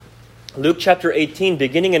Luke chapter 18,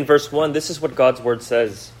 beginning in verse 1, this is what God's word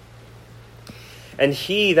says. And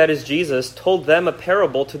he, that is Jesus, told them a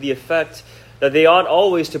parable to the effect that they ought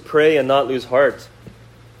always to pray and not lose heart.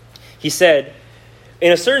 He said,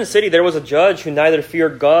 in a certain city there was a judge who neither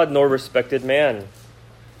feared God nor respected man.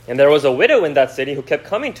 And there was a widow in that city who kept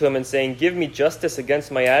coming to him and saying, give me justice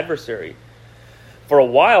against my adversary. For a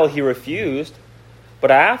while he refused,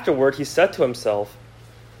 but afterward he said to himself,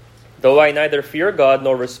 though I neither fear God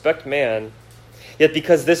nor respect man, yet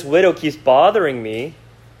because this widow keeps bothering me,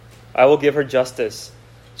 I will give her justice,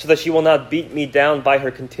 so that she will not beat me down by her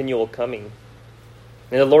continual coming.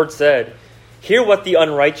 And the Lord said, hear what the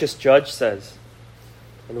unrighteous judge says.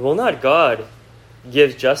 And will not God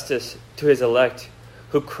give justice to his elect,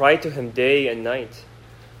 who cry to him day and night?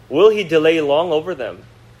 Will he delay long over them?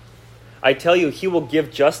 I tell you, he will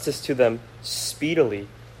give justice to them speedily.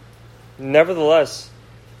 Nevertheless,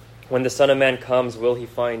 when the Son of Man comes, will he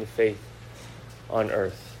find faith on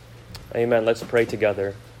earth? Amen. Let's pray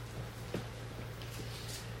together.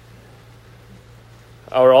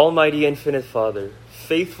 Our almighty infinite Father,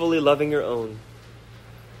 faithfully loving your own,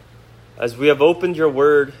 as we have opened your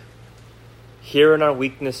word, here in our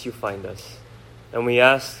weakness you find us. And we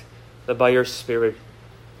ask that by your Spirit,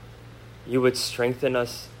 you would strengthen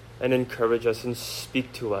us and encourage us and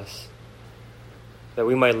speak to us, that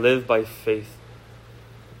we might live by faith,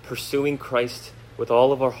 pursuing Christ with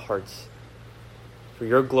all of our hearts. For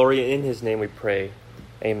your glory, in his name we pray.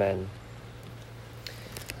 Amen.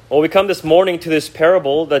 Well, we come this morning to this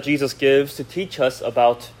parable that Jesus gives to teach us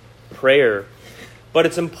about prayer. But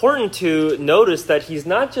it's important to notice that he's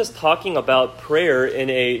not just talking about prayer in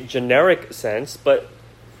a generic sense, but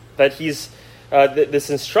that this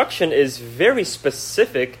instruction is very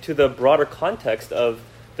specific to the broader context of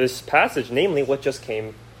this passage, namely what just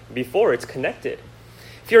came before. It's connected.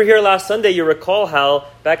 If you were here last Sunday, you recall how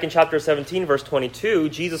back in chapter 17, verse 22,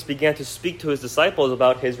 Jesus began to speak to his disciples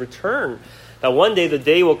about his return. That one day the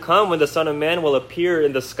day will come when the Son of Man will appear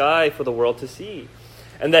in the sky for the world to see.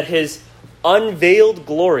 And that his unveiled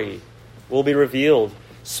glory will be revealed,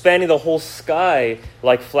 spanning the whole sky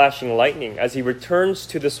like flashing lightning, as he returns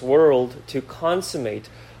to this world to consummate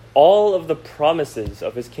all of the promises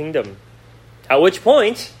of his kingdom. At which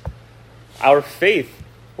point, our faith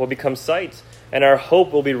will become sight, and our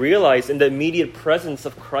hope will be realized in the immediate presence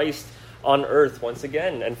of Christ on earth once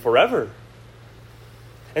again and forever.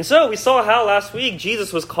 And so we saw how last week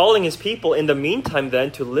Jesus was calling his people in the meantime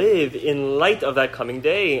then to live in light of that coming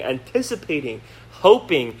day, anticipating,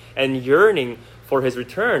 hoping, and yearning for his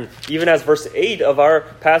return. Even as verse 8 of our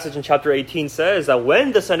passage in chapter 18 says that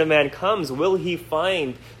when the Son of Man comes, will he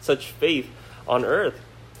find such faith on earth?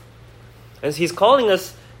 And he's calling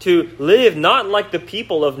us to live not like the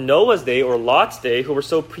people of Noah's day or Lot's day who were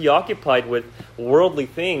so preoccupied with worldly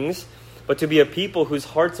things, but to be a people whose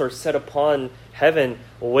hearts are set upon heaven,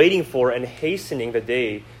 waiting for and hastening the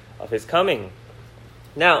day of his coming.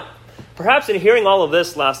 Now, perhaps in hearing all of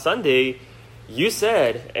this last Sunday, you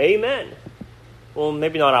said, Amen. Well,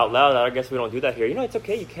 maybe not out loud. I guess we don't do that here. It's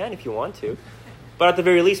okay. You can if you want to. But at the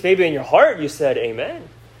very least, maybe in your heart, you said Amen.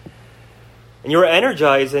 And you were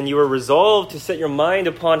energized and you were resolved to set your mind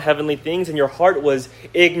upon heavenly things, and your heart was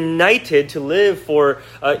ignited to live for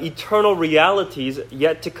eternal realities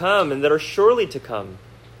yet to come and that are surely to come.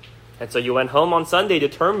 And so you went home on Sunday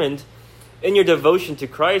determined in your devotion to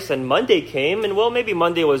Christ, and Monday came, and well, maybe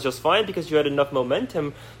Monday was just fine because you had enough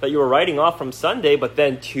momentum that you were riding off from Sunday, but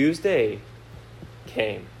then Tuesday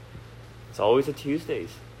came. It's always the Tuesdays.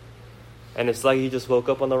 And it's like you just woke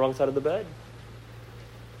up on the wrong side of the bed.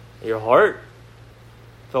 Your heart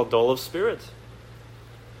felt dull of spirit.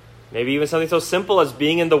 Maybe even something so simple as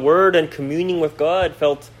being in the Word and communing with God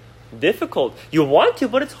felt difficult. You want to,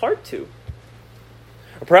 but it's hard to.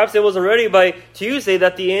 Or perhaps it was already by Tuesday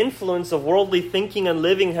that the influence of worldly thinking and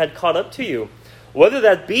living had caught up to you. Whether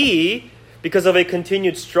that be because of a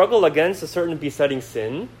continued struggle against a certain besetting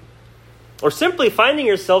sin, or simply finding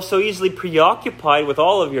yourself so easily preoccupied with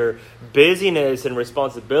all of your busyness and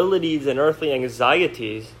responsibilities and earthly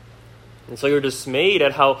anxieties. And so you're dismayed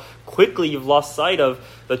at how quickly you've lost sight of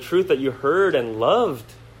the truth that you heard and loved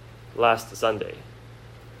last Sunday.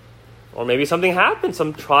 Or maybe something happened,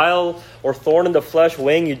 some trial or thorn in the flesh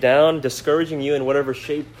weighing you down, discouraging you in whatever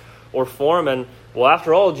shape or form. And well,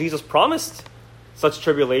 after all, Jesus promised such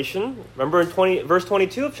tribulation. Remember in verse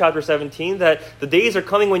 22 of chapter 17 that the days are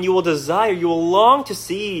coming when you will desire, you will long to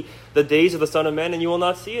see the days of the Son of Man, and you will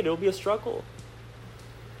not see it. It will be a struggle.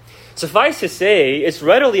 Suffice to say, it's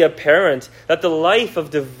readily apparent that the life of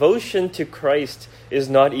devotion to Christ is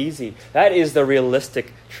not easy. That is the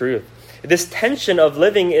realistic truth. This tension of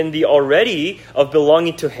living in the already, of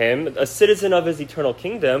belonging to Him, a citizen of His eternal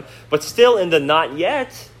kingdom, but still in the not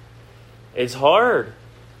yet, is hard.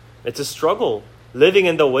 It's a struggle. Living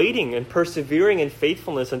in the waiting and persevering in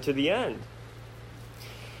faithfulness unto the end.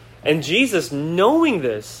 And Jesus, knowing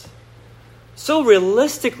this, so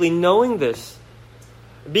realistically knowing this,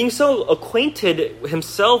 being so acquainted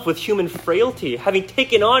Himself with human frailty, having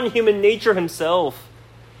taken on human nature Himself,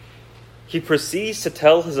 He proceeds to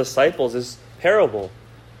tell His disciples this parable.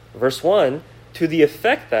 Verse 1, to the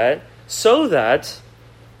effect that, so that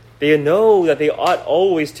they know that they ought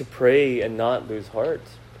always to pray and not lose heart.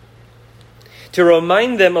 To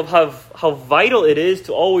remind them of how vital it is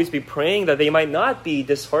to always be praying, that they might not be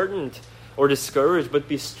disheartened or discouraged, but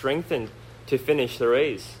be strengthened to finish the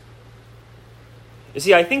race. You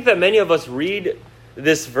see, I think that many of us read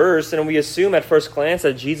this verse and we assume at first glance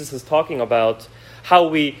that Jesus is talking about how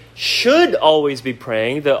we should always be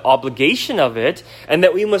praying, the obligation of it, and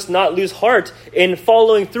that we must not lose heart in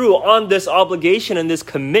following through on this obligation and this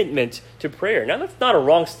commitment to prayer. Now, that's not a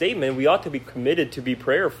wrong statement. We ought to be committed to be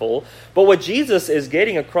prayerful. But what Jesus is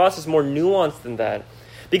getting across is more nuanced than that.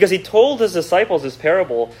 Because He told His disciples this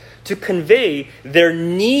parable to convey their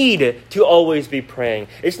need to always be praying.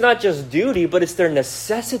 It's not just duty, but it's their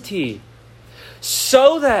necessity.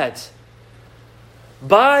 So that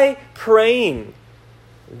by praying,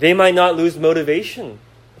 they might not lose motivation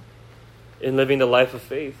in living the life of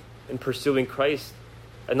faith, in pursuing Christ,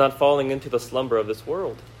 and not falling into the slumber of this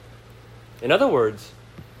world. In other words,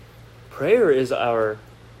 prayer is our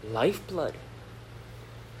lifeblood.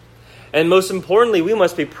 And most importantly, we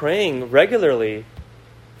must be praying regularly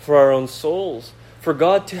for our own souls, for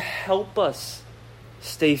God to help us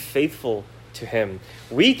stay faithful to Him.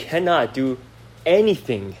 We cannot do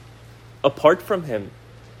anything apart from Him.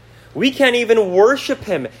 We can't even worship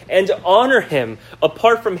Him and honor Him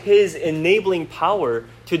apart from His enabling power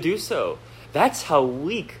to do so. That's how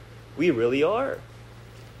weak we really are.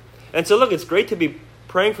 And so look, it's great to be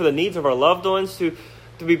praying for the needs of our loved ones, to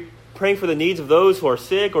be praying for the needs of those who are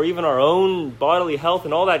sick, or even our own bodily health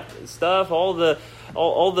and all that stuff, all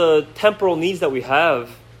the temporal needs that we have.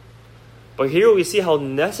 But here we see how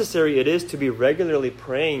necessary it is to be regularly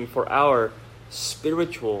praying for our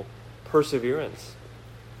spiritual perseverance.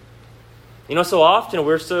 You know, so often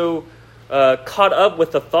we're so caught up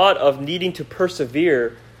with the thought of needing to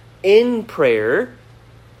persevere in prayer,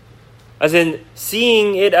 as in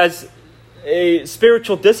seeing it as a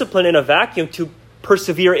spiritual discipline in a vacuum to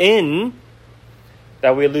persevere in,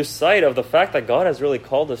 that we lose sight of the fact that God has really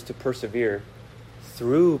called us to persevere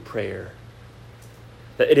through prayer.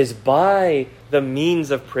 That it is by the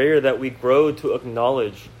means of prayer that we grow to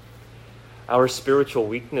acknowledge our spiritual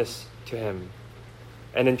weakness to Him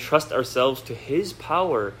and entrust ourselves to His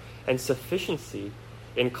power and sufficiency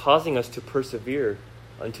in causing us to persevere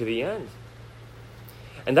unto the end.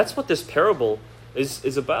 And that's what this parable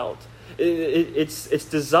is about. It's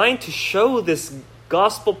designed to show this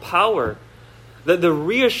gospel power, the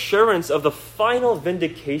reassurance of the final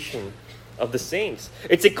vindication of the saints.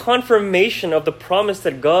 It's a confirmation of the promise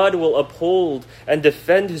that God will uphold and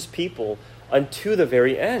defend His people unto the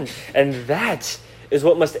very end. And that is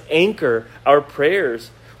what must anchor our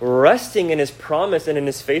prayers, resting in His promise and in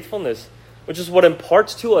His faithfulness, which is what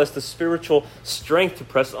imparts to us the spiritual strength to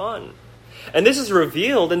press on. And this is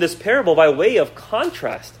revealed in this parable by way of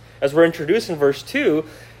contrast. As we're introduced in verse 2,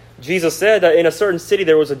 Jesus said that in a certain city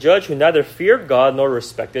there was a judge who neither feared God nor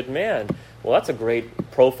respected man. Well, that's a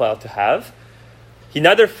great profile to have. He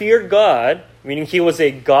neither feared God, meaning he was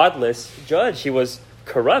a godless judge. He was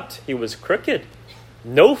corrupt. He was crooked.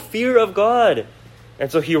 No fear of God.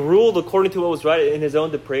 And so he ruled according to what was right in his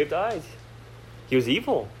own depraved eyes. He was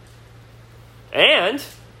evil. And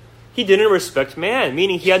he didn't respect man,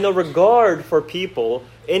 meaning he had no regard for people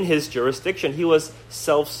in his jurisdiction. He was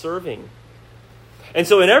self-serving. And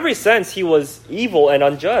so in every sense, he was evil and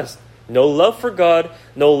unjust. No love for God,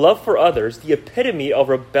 no love for others, the epitome of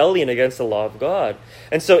rebellion against the law of God.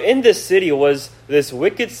 And so in this city was this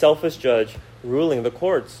wicked, selfish judge ruling the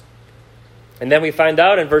courts. And then we find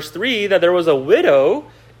out in verse 3 that there was a widow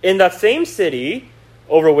in that same city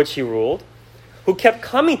over which he ruled, who kept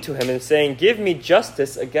coming to him and saying, "Give me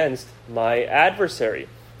justice against my adversary."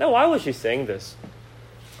 Now, why was she saying this?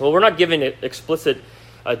 Well, we're not given explicit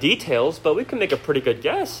details, but we can make a pretty good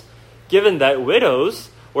guess, given that widows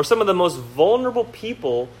were some of the most vulnerable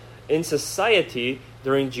people in society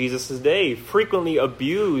during Jesus' day, frequently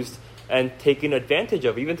abused and taken advantage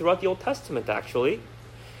of, even throughout the Old Testament, actually.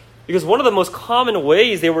 Because one of the most common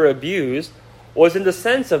ways they were abused was in the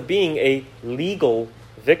sense of being a legal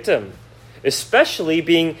victim. especially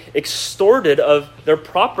being extorted of their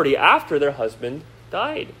property after their husband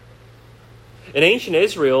died. In ancient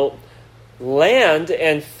Israel, land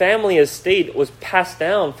and family estate was passed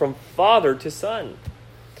down from father to son.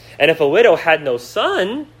 And if a widow had no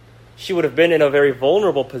son, she would have been in a very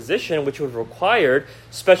vulnerable position, which would have required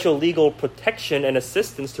special legal protection and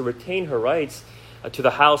assistance to retain her rights to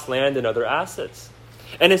the house, land, and other assets.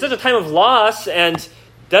 And in such a time of loss and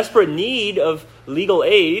desperate need of legal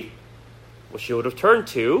aid, well, she would have turned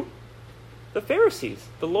to the Pharisees,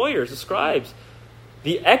 the lawyers, the scribes,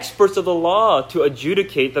 the experts of the law to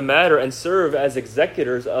adjudicate the matter and serve as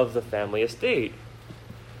executors of the family estate.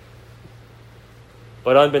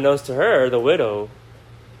 But unbeknownst to her, the widow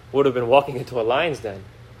would have been walking into a lion's den.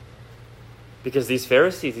 Because these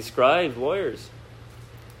Pharisees, these scribes, lawyers,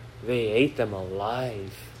 they ate them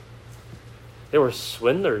alive. They were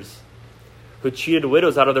swindlers who cheated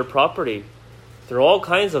widows out of their property through all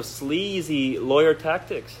kinds of sleazy lawyer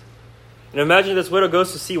tactics. And imagine this widow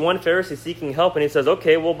goes to see one Pharisee seeking help, and he says,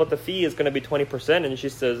 okay, well, but the fee is going to be 20%. And she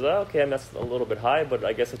says, okay, that's a little bit high, but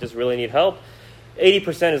I guess I just really need help.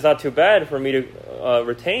 80% is not too bad for me to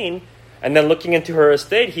retain. And then looking into her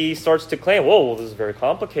estate, he starts to claim, whoa, well, this is very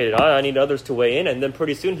complicated. I need others to weigh in. And then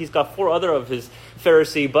pretty soon he's got 4 other of his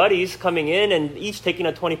Pharisee buddies coming in and each taking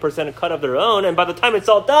a 20% cut of their own. And by the time it's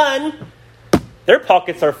all done, their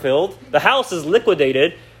pockets are filled, the house is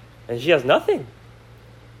liquidated, and she has nothing.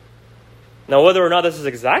 Now, whether or not this is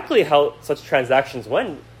exactly how such transactions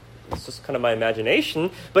went, it's just kind of my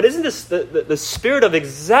imagination. But isn't this the spirit of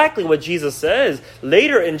exactly what Jesus says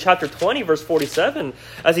later in chapter 20, verse 47,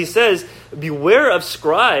 as he says, beware of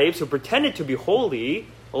scribes who pretended to be holy,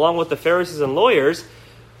 along with the Pharisees and lawyers.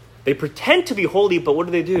 They pretend to be holy, but what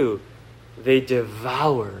do? They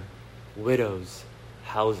devour widows'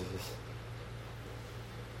 houses.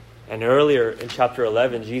 And earlier in chapter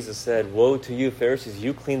 11, Jesus said, woe to you, Pharisees,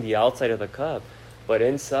 you clean the outside of the cup, but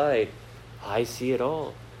inside, I see it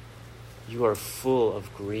all. You are full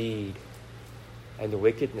of greed and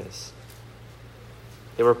wickedness.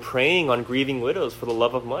 They were preying on grieving widows for the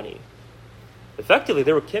love of money. Effectively,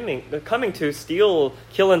 they're coming to steal,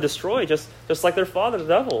 kill, and destroy, just like their father, the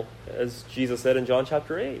devil, as Jesus said in John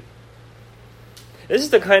chapter 8. This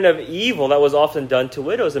is the kind of evil that was often done to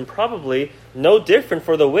widows, and probably no different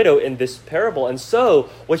for the widow in this parable. And so,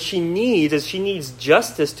 what she needs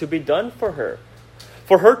justice to be done for her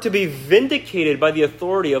to be vindicated by the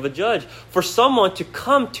authority of a judge, for someone to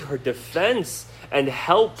come to her defense and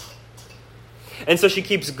help. And so she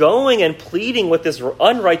keeps going and pleading with this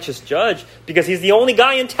unrighteous judge because he's the only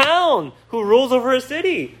guy in town who rules over a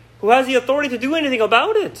city, who has the authority to do anything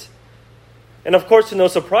about it. And of course, to no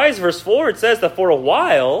surprise, verse 4, it says that for a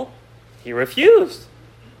while, he refused.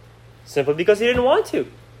 Simply because he didn't want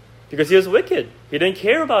to. Because he was wicked. He didn't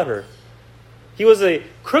care about her. He was a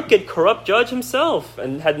crooked, corrupt judge himself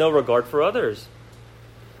and had no regard for others.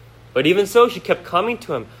 But even so, she kept coming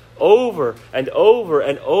to him over and over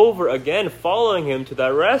and over again, following him to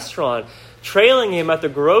that restaurant, trailing him at the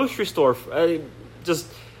grocery store, just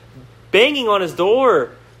banging on his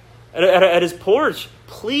door, at his porch,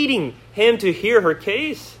 pleading him to hear her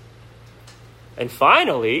case. And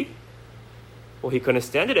finally, well, he couldn't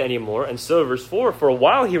stand it anymore. And so, verse 4, for a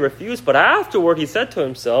while he refused, but afterward he said to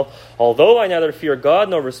himself, although I neither fear God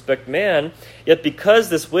nor respect man, yet because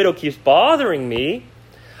this widow keeps bothering me,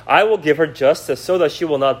 I will give her justice so that she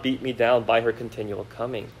will not beat me down by her continual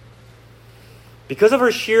coming. Because of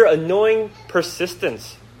her sheer annoying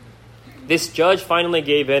persistence, this judge finally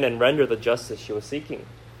gave in and rendered the justice she was seeking.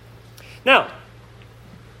 Now,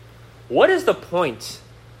 what is the point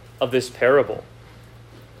of this parable?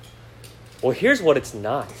 Well, here's what it's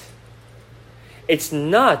not. It's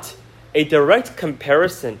not a direct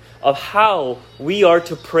comparison of how we are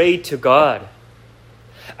to pray to God,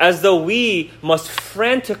 as though we must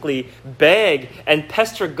frantically beg and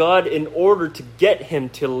pester God in order to get him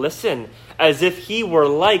to listen, as if he were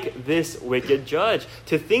like this wicked judge.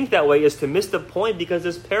 To think that way is to miss the point, because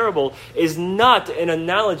this parable is not an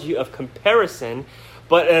analogy of comparison,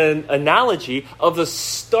 but an analogy of the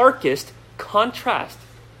starkest contrast.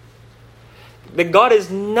 That God is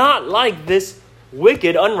not like this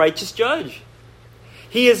wicked, unrighteous judge.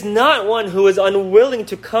 He is not one who is unwilling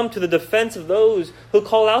to come to the defense of those who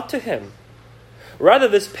call out to him. Rather,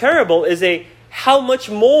 this parable is a how much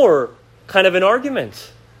more kind of an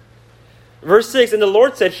argument. Verse 6, and the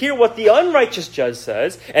Lord said, hear what the unrighteous judge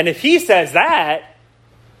says, and if he says that,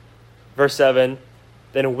 verse 7,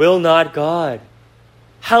 then will not God?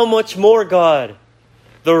 How much more God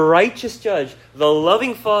the righteous judge, the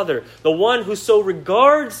loving Father, the one who so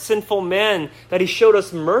regards sinful man that he showed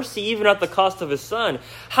us mercy even at the cost of his Son,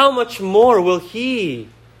 how much more will he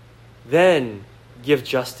then give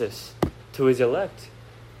justice to his elect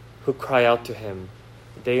who cry out to him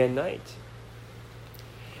day and night?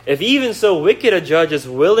 If even so wicked a judge is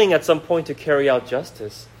willing at some point to carry out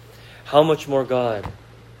justice, how much more God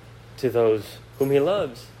to those whom he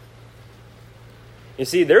loves? You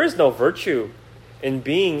see, there is no virtue in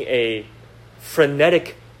being a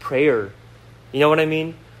frenetic prayer. You know what I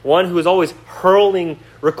mean? One who is always hurling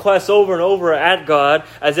requests over and over at God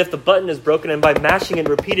as if the button is broken, and by mashing it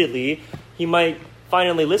repeatedly, he might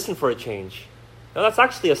finally listen for a change. Now, that's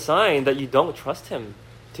actually a sign that you don't trust him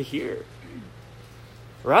to hear.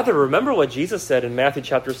 Rather, remember what Jesus said in Matthew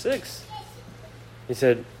chapter 6. He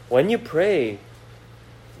said, when you pray,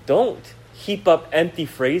 don't heap up empty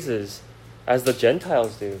phrases as the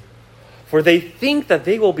Gentiles do. For they think that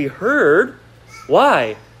they will be heard.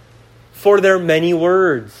 Why? For their many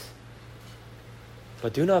words.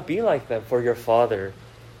 But do not be like them, for your Father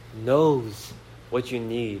knows what you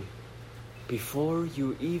need before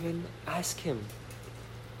you even ask him.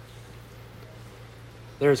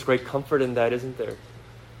 There is great comfort in that, isn't there?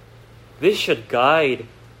 This should guide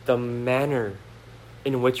the manner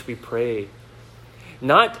in which we pray.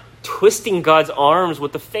 Not twisting God's arms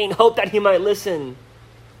with the faint hope that he might listen,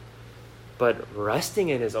 but resting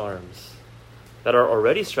in his arms that are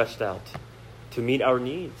already stretched out to meet our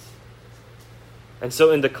needs. And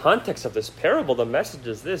so in the context of this parable, the message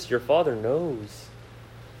is this: your Father knows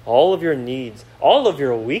all of your needs, all of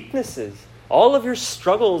your weaknesses, all of your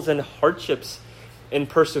struggles and hardships in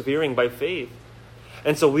persevering by faith.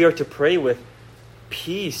 And so we are to pray with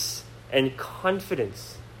peace and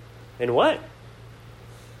confidence. In what?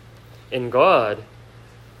 In God,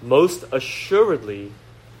 most assuredly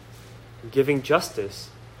giving justice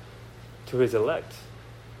to his elect.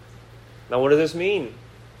 Now, what does this mean?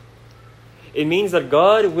 It means that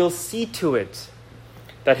God will see to it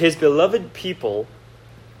that his beloved people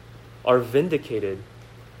are vindicated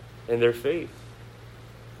in their faith.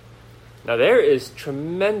 Now, there is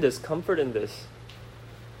tremendous comfort in this,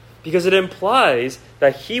 because it implies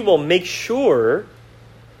that he will make sure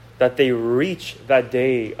that they reach that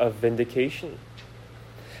day of vindication.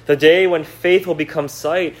 The day when faith will become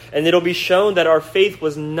sight, and it'll be shown that our faith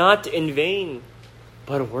was not in vain,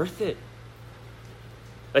 but worth it.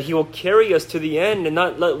 That he will carry us to the end and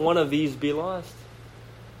not let one of these be lost.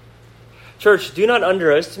 Church, do not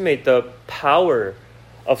underestimate the power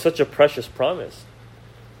of such a precious promise.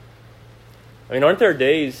 I mean, aren't there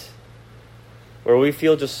days where we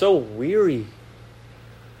feel just so weary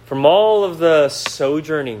from all of the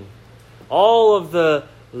sojourning, all of the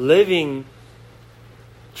living,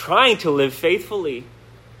 trying to live faithfully,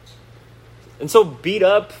 and so beat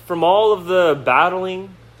up from all of the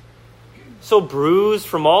battling, so bruised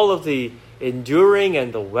from all of the enduring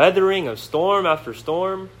and the weathering of storm after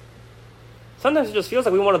storm? Sometimes it just feels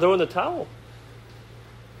like we want to throw in the towel.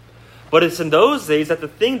 But it's in those days that the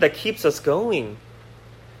thing that keeps us going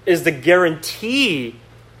is the guarantee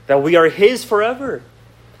that we are his forever.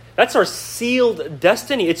 That's our sealed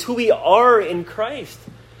destiny. It's who we are in Christ.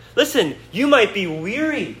 Listen, you might be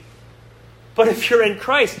weary, but if you're in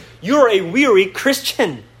Christ, you're a weary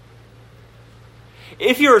Christian.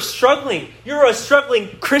 If you're struggling, you're a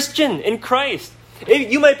struggling Christian in Christ.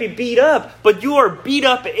 You might be beat up, but you are beat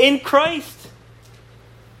up in Christ.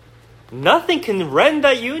 Nothing can rend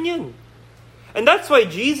that union. And that's why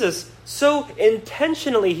Jesus so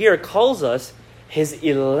intentionally here calls us his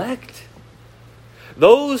elect.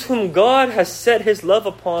 Those whom God has set his love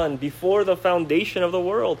upon before the foundation of the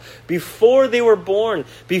world, before they were born,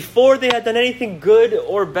 before they had done anything good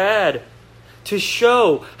or bad, to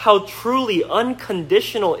show how truly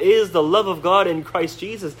unconditional is the love of God in Christ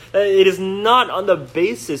Jesus. That it is not on the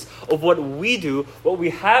basis of what we do, what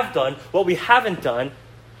we have done, what we haven't done,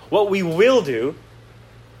 what we will do,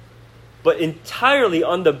 but entirely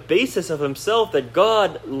on the basis of himself, that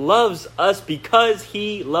God loves us because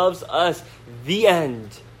he loves us. The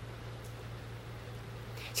end.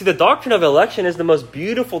 See, the doctrine of election is the most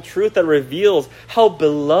beautiful truth that reveals how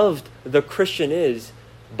beloved the Christian is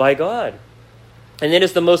by God. And it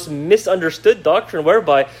is the most misunderstood doctrine,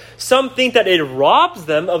 whereby some think that it robs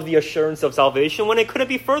them of the assurance of salvation when it couldn't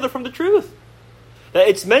be further from the truth. That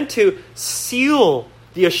it's meant to seal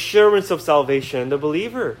the assurance of salvation in the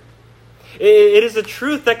believer. It is a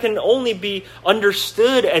truth that can only be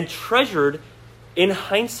understood and treasured in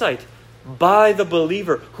hindsight by the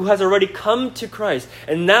believer who has already come to Christ.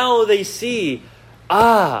 And now they see,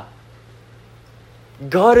 God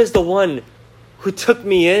is the one who took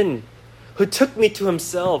me in, who took me to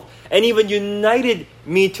himself and even united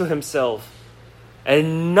me to himself.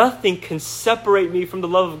 And nothing can separate me from the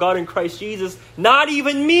love of God in Christ Jesus, not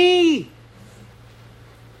even me.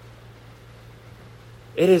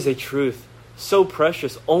 It is a truth so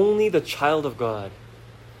precious, only the child of God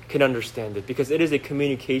can understand it, because it is a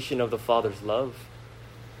communication of the Father's love.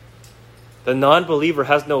 The non-believer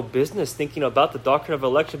has no business thinking about the doctrine of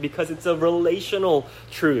election, because it's a relational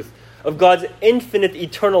truth of God's infinite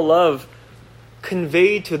eternal love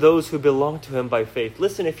conveyed to those who belong to him by faith.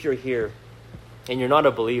 Listen, if you're here and you're not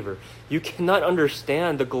a believer, you cannot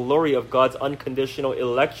understand the glory of God's unconditional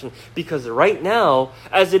election, because right now,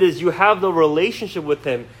 as it is, you have no relationship with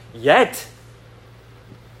him yet.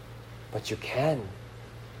 But you can.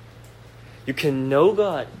 You can know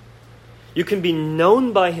God. You can be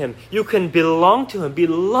known by him. You can belong to him, be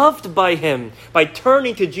loved by him by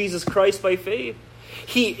turning to Jesus Christ by faith.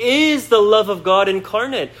 He is the love of God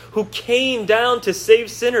incarnate, who came down to save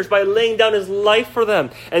sinners by laying down his life for them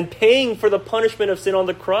and paying for the punishment of sin on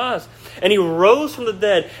the cross. And he rose from the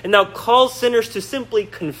dead and now calls sinners to simply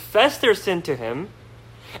confess their sin to him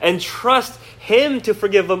and trust him to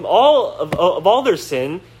forgive them all of all their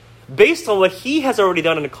sin based on what he has already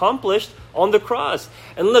done and accomplished on the cross.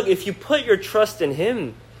 And look, if you put your trust in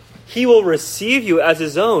him, he will receive you as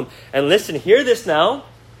his own. And listen, hear this now.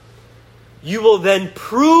 You will then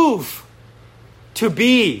prove to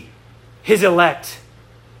be his elect.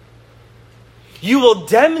 You will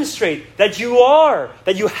demonstrate that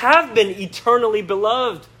you have been eternally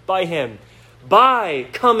beloved by him by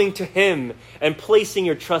coming to him and placing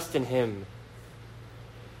your trust in him.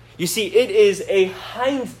 You see, it is a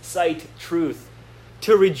hindsight truth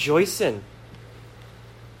to rejoice in.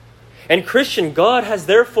 And Christian, God has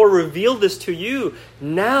therefore revealed this to you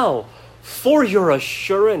now for your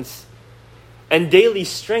assurance and daily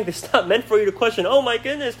strength. It's not meant for you to question, oh my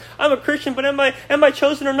goodness, I'm a Christian, but am I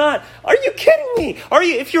chosen or not? Are you kidding me?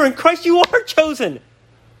 If you're in Christ, you are chosen.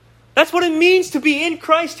 That's what it means to be in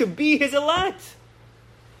Christ, to be his elect.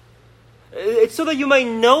 It's so that you might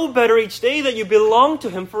know better each day that you belong to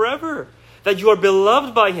him forever, that you are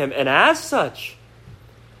beloved by him, and as such,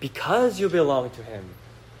 because you belong to him,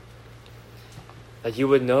 that you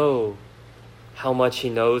would know how much he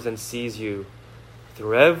knows and sees you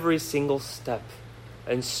through every single step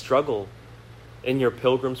and struggle in your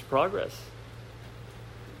pilgrim's progress.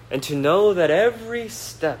 And to know that every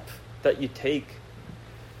step that you take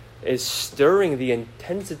is stirring the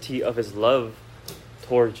intensity of his love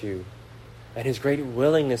towards you and his great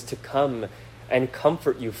willingness to come and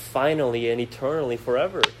comfort you finally and eternally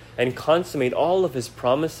forever and consummate all of his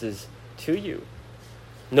promises to you.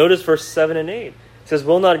 Notice verse 7 and 8. It says,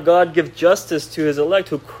 will not God give justice to his elect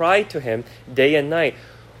who cry to him day and night?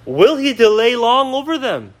 Will he delay long over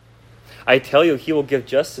them? I tell you, he will give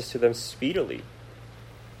justice to them speedily.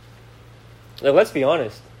 Now, let's be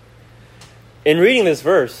honest. In reading this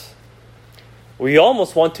verse, we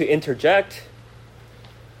almost want to interject,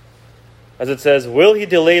 as it says, will he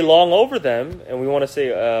delay long over them? And we want to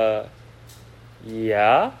say,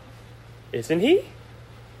 yeah, isn't he?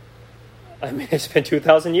 I mean, it's been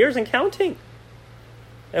 2,000 years and counting.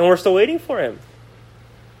 And we're still waiting for him.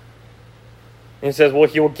 And he says, well,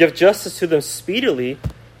 he will give justice to them speedily.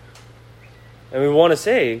 And we want to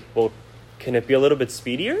say, well, can it be a little bit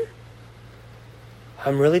speedier?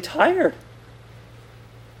 I'm really tired.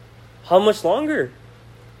 How much longer?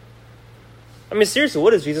 I mean, seriously,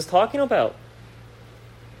 what is Jesus talking about?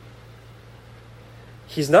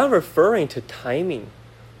 He's not referring to timing,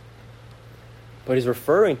 but he's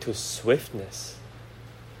referring to swiftness.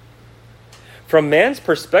 From man's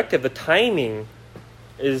perspective, the timing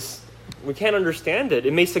is, we can't understand it.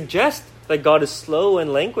 It may suggest that God is slow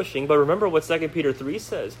and languishing, but remember what 2 Peter 3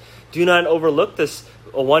 says. Do not overlook this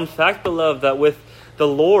one fact, beloved, that with the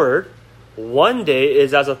Lord, one day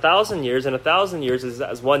is as 1,000 years, and 1,000 years is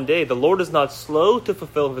as one day. The Lord is not slow to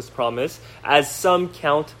fulfill his promise, as some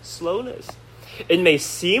count slowness. It may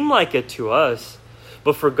seem like it to us,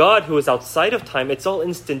 but for God, who is outside of time, it's all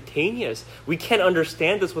instantaneous. We can't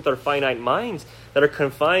understand this with our finite minds that are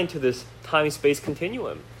confined to this time-space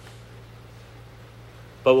continuum.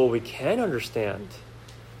 But what we can understand,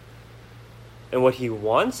 and what he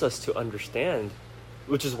wants us to understand,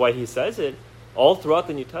 which is why he says it all throughout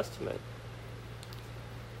the New Testament,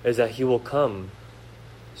 is that he will come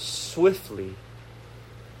swiftly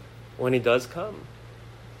when he does come.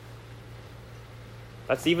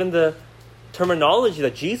 That's even the terminology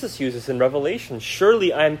that Jesus uses in Revelation.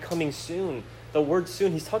 Surely I am coming soon. The word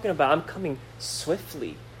soon, he's talking about I'm coming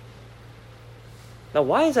swiftly. Now,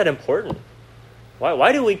 why is that important?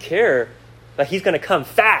 Why do we care that he's going to come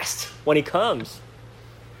fast when he comes?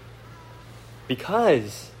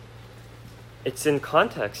 Because it's in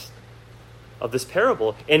context of this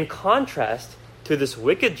parable, in contrast to this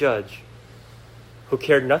wicked judge who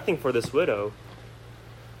cared nothing for this widow,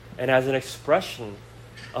 and as an expression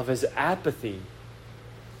of his apathy,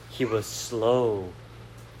 he was slow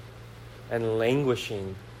and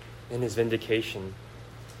languishing in his vindication.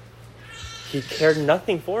 He cared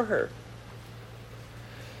nothing for her.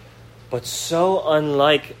 But so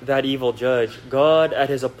unlike that evil judge, God at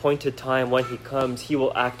his appointed time when he comes, he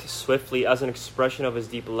will act swiftly as an expression of his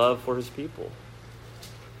deep love for his people.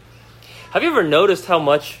 Have you ever noticed how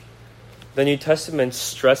much the New Testament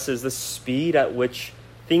stresses the speed at which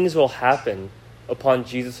things will happen upon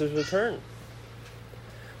Jesus' return?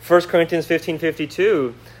 1 Corinthians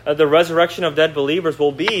 15:52, the resurrection of dead believers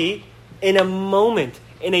will be in a moment,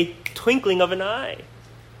 in a twinkling of an eye.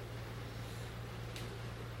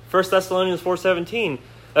 1 Thessalonians 4:17,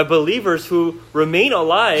 believers who remain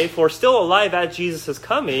alive or still alive at Jesus'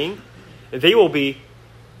 coming, they will be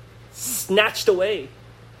snatched away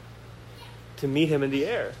to meet him in the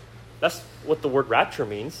air. That's what the word rapture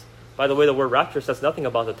means. By the way, the word rapture says nothing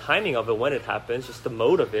about the timing of it, when it happens, just the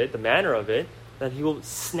mode of it, the manner of it, that he will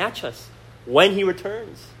snatch us when he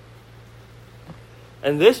returns.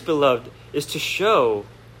 And this, beloved, is to show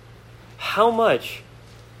how much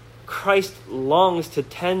Christ longs to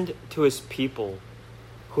tend to his people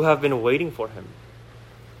who have been waiting for him.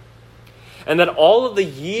 And that all of the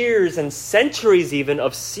years and centuries even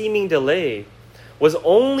of seeming delay was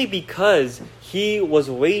only because he was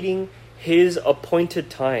waiting his appointed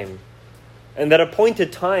time. And that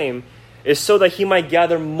appointed time is so that he might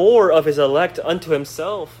gather more of his elect unto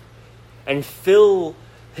himself and fill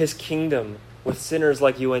his kingdom with sinners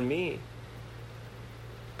like you and me.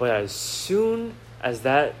 But as soon as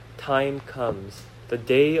that time comes, the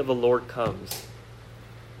day of the Lord comes,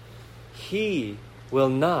 he will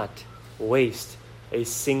not waste a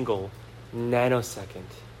single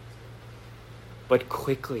nanosecond, but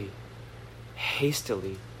quickly,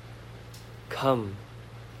 hastily come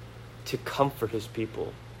to comfort his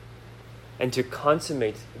people and to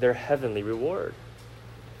consummate their heavenly reward.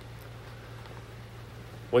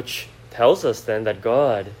 Which tells us then that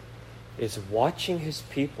God is watching his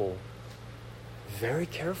people very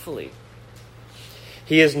carefully.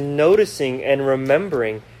 He is noticing and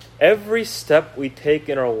remembering every step we take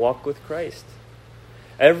in our walk with Christ,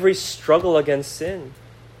 every struggle against sin,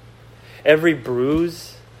 every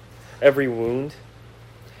bruise, every wound,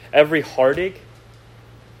 every heartache,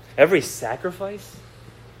 every sacrifice,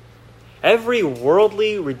 every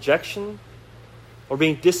worldly rejection or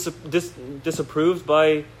being disapproved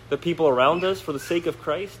by the people around us for the sake of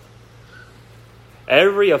Christ,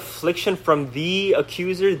 every affliction from the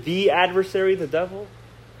accuser, the adversary, the devil.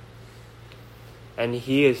 And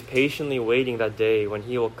he is patiently waiting that day when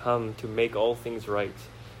he will come to make all things right,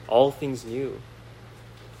 all things new.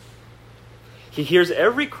 He hears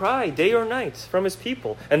every cry, day or night, from his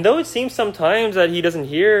people. And though it seems sometimes that he doesn't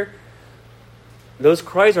hear, those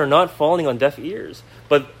cries are not falling on deaf ears.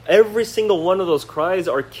 But every single one of those cries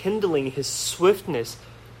are kindling his swiftness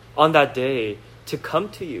on that day to come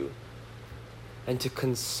to you and to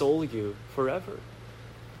console you forever.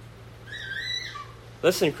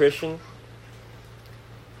 Listen, Christian,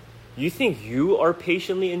 you think you are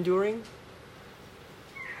patiently enduring?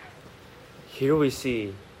 Here we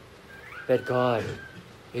see that God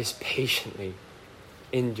is patiently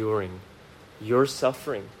enduring your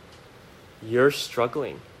suffering, your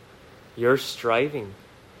struggling, your striving,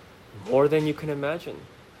 more than you can imagine.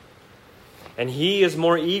 And he is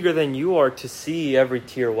more eager than you are to see every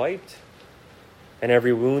tear wiped and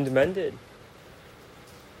every wound mended.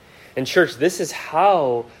 And church, this is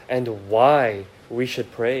how and why we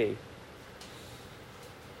should pray.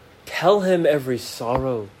 Tell him every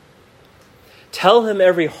sorrow. Tell him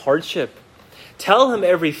every hardship. Tell him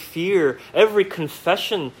every fear, every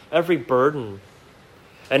confession, every burden.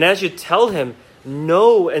 And as you tell him,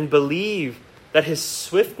 know and believe that his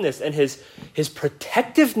swiftness and his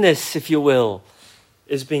protectiveness, if you will,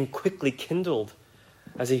 is being quickly kindled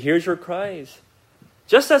as he hears your cries.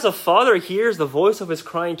 Just as a father hears the voice of his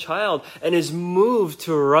crying child and is moved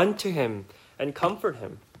to run to him and comfort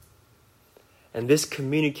him. And this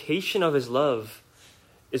communication of his love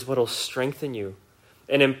is what will strengthen you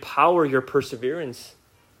and empower your perseverance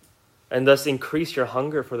and thus increase your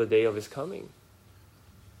hunger for the day of his coming.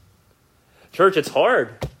 Church, it's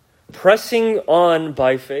hard. Pressing on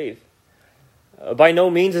by faith. By no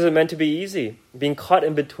means is it meant to be easy. Being caught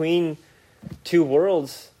in between two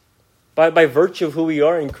worlds by virtue of who we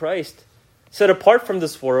are in Christ. Set apart from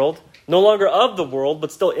this world, no longer of the world,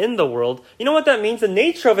 but still in the world. You know what that means? The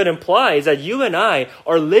nature of it implies that you and I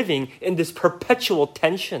are living in this perpetual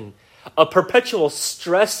tension, a perpetual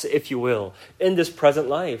stress, if you will, in this present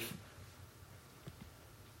life.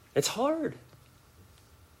 It's hard.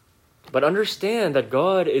 But understand that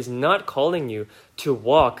God is not calling you to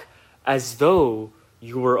walk as though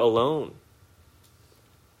you were alone.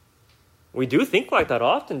 We do think like that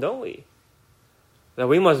often, don't we? That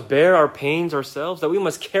we must bear our pains ourselves, that we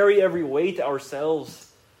must carry every weight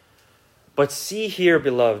ourselves. But see here,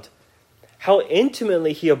 beloved, how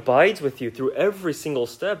intimately He abides with you through every single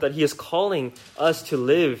step, that He is calling us to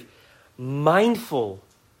live mindful,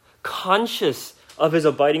 conscious of His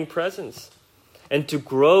abiding presence, and to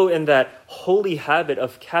grow in that holy habit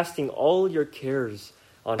of casting all your cares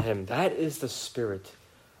on Him. That is the spirit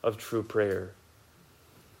of true prayer.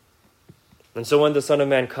 And so when the Son of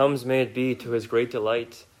Man comes, may it be to His great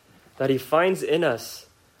delight that He finds in us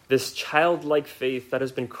this childlike faith that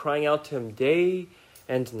has been crying out to Him day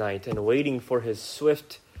and night and waiting for His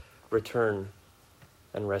swift return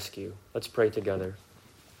and rescue. Let's pray together.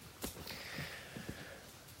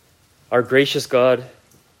 Our gracious God,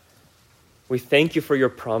 we thank You for Your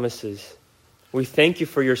promises. We thank You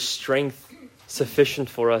for Your strength sufficient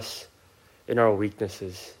for us in our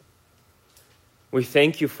weaknesses. We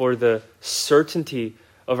thank You for the certainty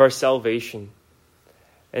of our salvation.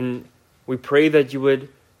 And we pray that You would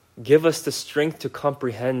give us the strength to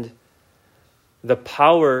comprehend the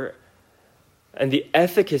power and the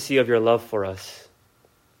efficacy of Your love for us,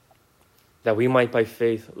 that we might by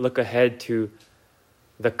faith look ahead to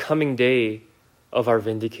the coming day of our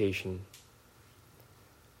vindication.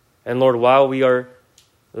 And Lord, while we are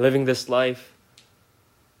living this life,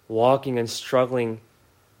 walking and struggling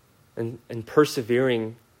and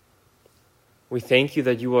persevering, we thank You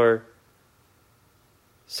that You are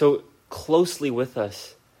so closely with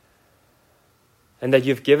us, and that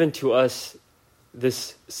You've given to us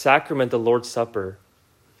this sacrament, the Lord's Supper.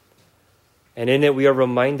 And in it we are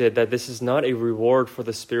reminded that this is not a reward for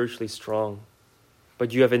the spiritually strong,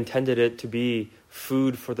 but You have intended it to be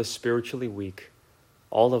food for the spiritually weak,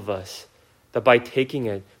 all of us. That by taking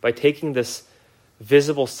it, by taking this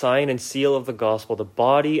visible sign and seal of the gospel, the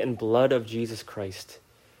body and blood of Jesus Christ,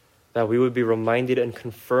 that we would be reminded and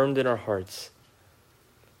confirmed in our hearts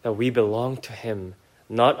that we belong to Him,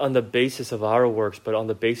 not on the basis of our works, but on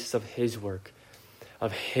the basis of His work,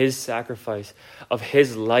 of His sacrifice, of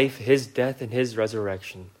His life, His death, and His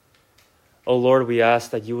resurrection. O Lord, we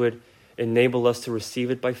ask that You would enable us to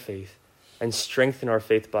receive it by faith and strengthen our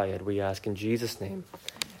faith by it, we ask in Jesus' name.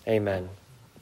 Amen.